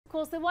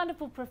course, the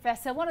wonderful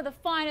professor, one of the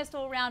finest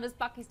all-rounders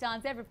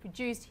Pakistan's ever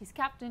produced. He's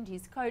captained,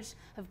 he's coached.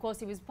 Of course,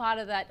 he was part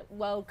of that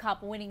World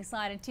Cup winning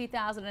side in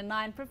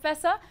 2009.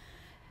 Professor,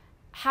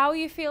 how are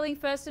you feeling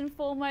first and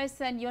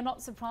foremost? And you're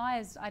not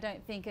surprised, I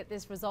don't think, at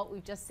this result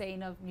we've just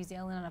seen of New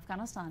Zealand and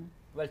Afghanistan.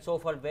 Well, so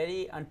far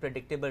very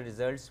unpredictable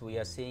results we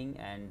are seeing,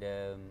 and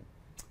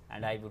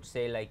I would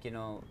say, like, you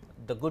know,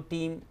 the good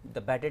team,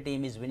 the better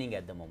team is winning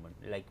at the moment.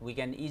 Like, we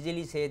can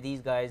easily say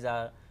these guys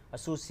are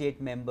associate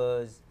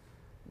members.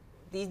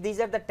 These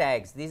are the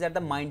tags, these are the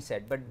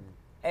mindset, but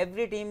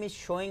every team is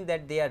showing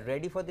that they are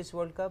ready for this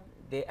World Cup.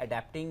 They are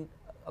adapting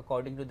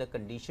according to the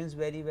conditions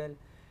very well,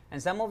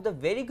 and some of the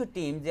very good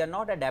teams, they are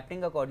not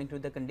adapting according to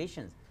the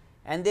conditions,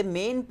 and the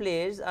main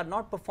players are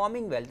not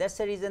performing well. That's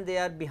the reason they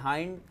are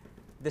behind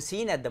the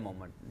scene at the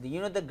moment.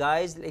 You know, the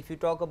guys, if you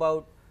talk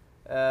about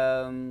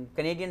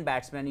Canadian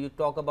batsmen, you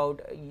talk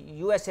about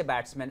USA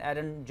batsmen,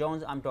 Aaron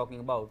Jones I'm talking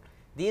about,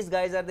 these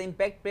guys are the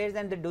impact players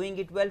and they're doing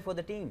it well for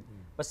the team.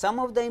 But some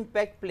of the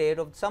impact players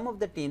of some of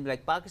the teams,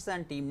 like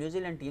Pakistan team, New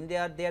Zealand team, they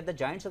are the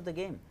giants of the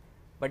game.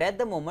 But at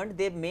the moment,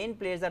 their main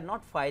players are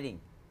not firing.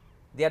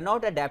 They are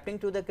not adapting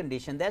to the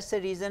condition. That's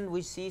the reason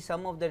we see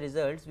some of the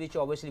results which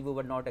obviously we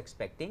were not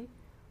expecting.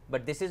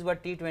 But this is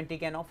what T20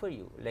 can offer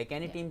you. Like,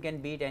 any team can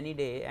beat any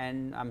day,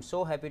 and I'm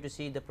so happy to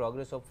see the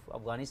progress of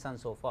Afghanistan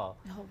so far.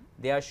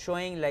 They are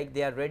showing like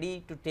they are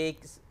ready to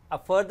take a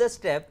further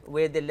step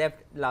where they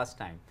left last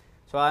time.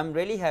 So I'm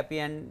really happy,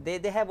 and they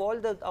have all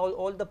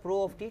the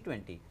pro of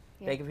T20.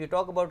 Like, if you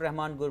talk about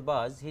Rahman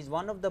Gurbaz, he's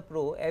one of the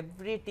pro.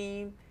 Every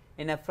team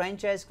in a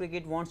franchise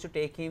cricket wants to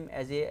take him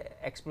as a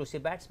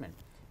explosive batsman.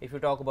 If you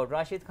talk about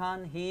Rashid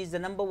Khan, he is the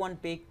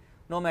 #1 pick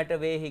no matter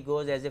where he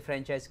goes as a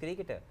franchise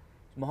cricketer.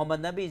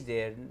 Mohammad Nabi is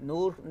there,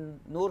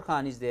 Noor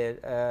Khan is there,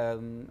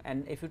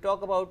 and if you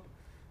talk about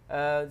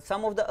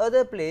some of the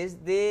other players,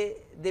 they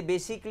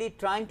basically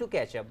trying to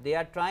catch up. They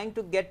are trying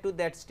to get to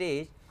that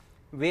stage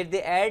where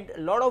they add a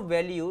lot of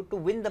value to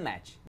win the match.